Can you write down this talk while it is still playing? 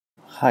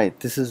Hi,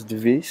 this is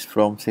Divesh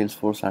from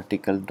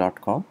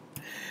SalesforceArticle.com.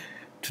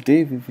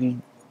 Today we will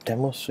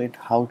demonstrate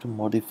how to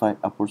modify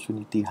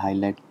opportunity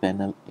highlight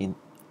panel in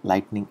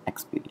Lightning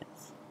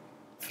Experience.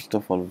 First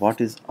of all, what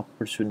is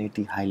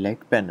opportunity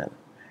highlight panel?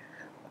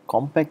 A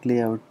compact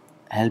layout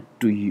helps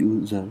to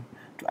user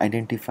to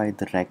identify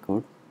the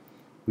record.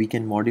 We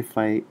can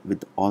modify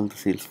with all the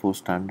Salesforce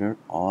Standard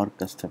or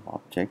custom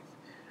objects.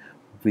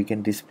 We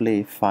can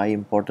display 5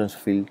 importance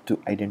fields to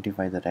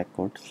identify the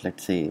records.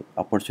 Let's say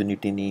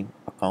opportunity name,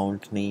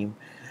 account name,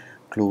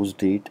 close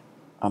date,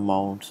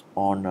 amounts,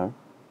 honor.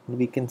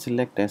 We can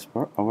select as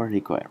per our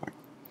requirement.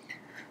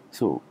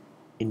 So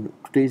in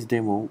today's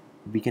demo,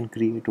 we can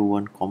create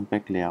one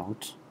compact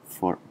layout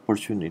for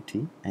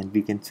opportunity, and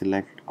we can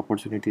select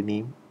opportunity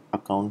name,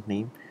 account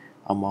name,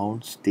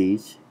 amount,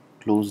 stage,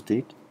 close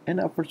date,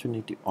 and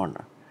opportunity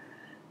honor.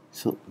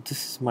 So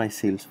this is my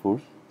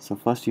Salesforce. So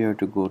first you have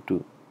to go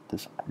to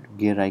this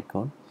gear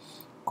icon,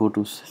 go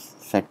to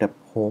setup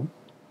home.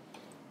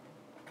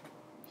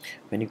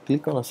 When you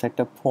click on a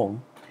setup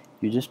home,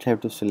 you just have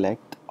to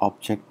select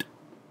object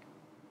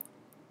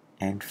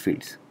and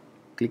fields.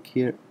 Click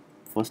here,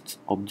 first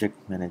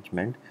object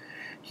management.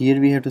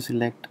 Here we have to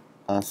select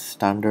a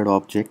standard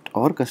object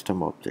or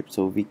custom object.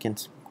 So we can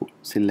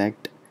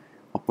select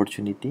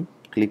opportunity,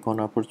 click on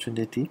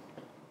opportunity.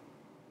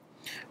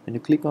 When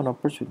you click on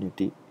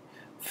opportunity,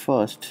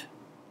 first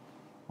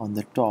on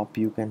the top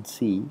you can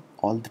see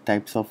all the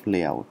types of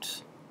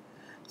layouts.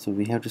 So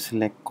we have to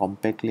select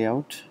compact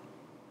layout.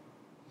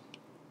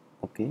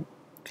 Okay,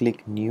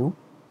 click new.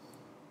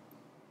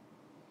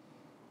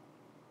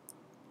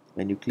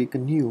 When you click a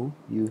new,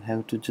 you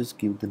have to just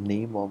give the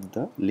name of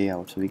the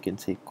layout. So we can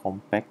say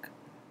compact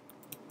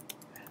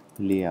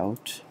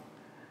layout.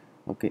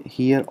 Okay,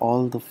 here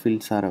all the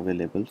fields are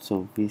available.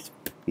 So we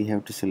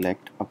have to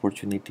select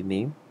opportunity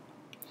name.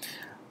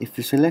 If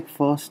you select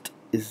first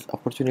is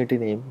opportunity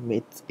name,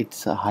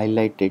 it's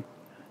highlighted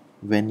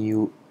when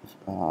you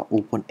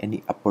open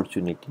any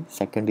opportunity.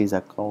 Second is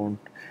account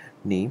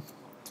name.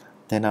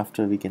 Then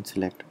after we can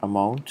select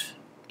amount,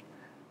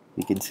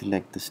 we can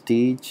select the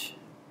stage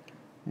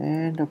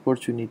and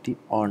opportunity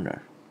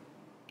honor,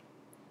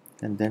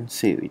 and then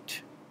save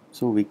it.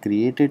 So we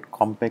created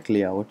compact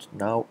layouts.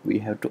 Now we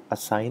have to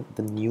assign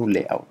the new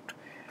layout.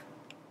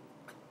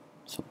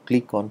 So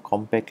click on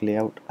compact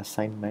layout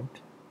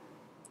assignment.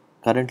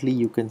 Currently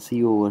you can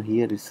see over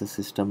here is the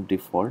system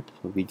default,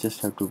 so we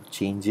just have to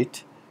change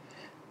it,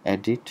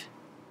 edit.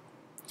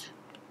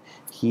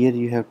 Here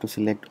you have to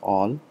select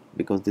all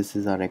because this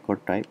is a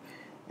record type,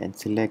 and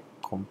select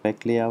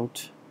compact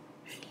layout.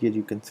 Here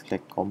you can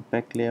select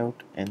compact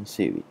layout and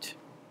save it.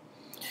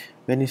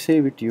 When you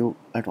save it, you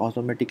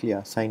automatically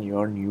assign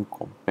your new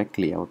compact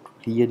layout.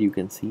 Here you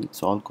can see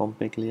it's all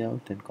compact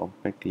layout and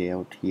compact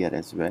layout here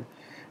as well.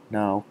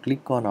 Now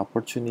click on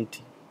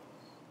opportunity,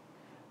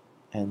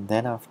 and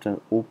then after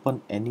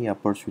open any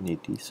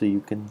opportunity, so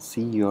you can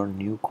see your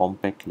new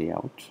compact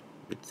layout.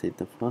 Let's say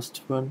the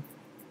first one.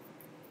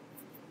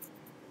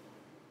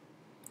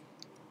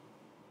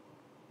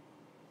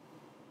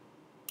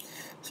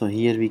 So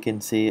here we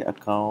can say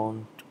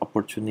account,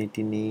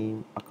 opportunity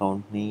name,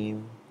 account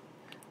name,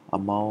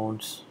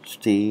 amounts,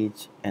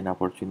 stage, and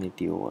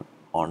opportunity over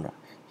honor.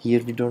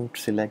 Here we don't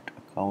select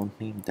account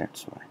name,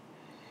 that's why.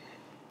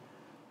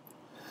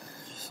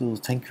 So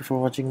thank you for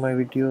watching my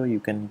video. You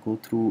can go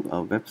through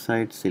our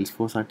website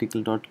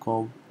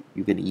salesforcearticle.com.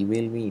 You can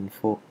email me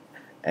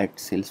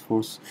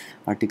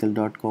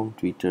info@salesforcearticle.com,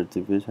 Twitter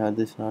Divesh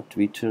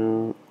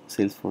Twitter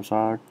Salesforce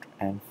Art,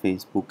 and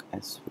Facebook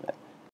as well.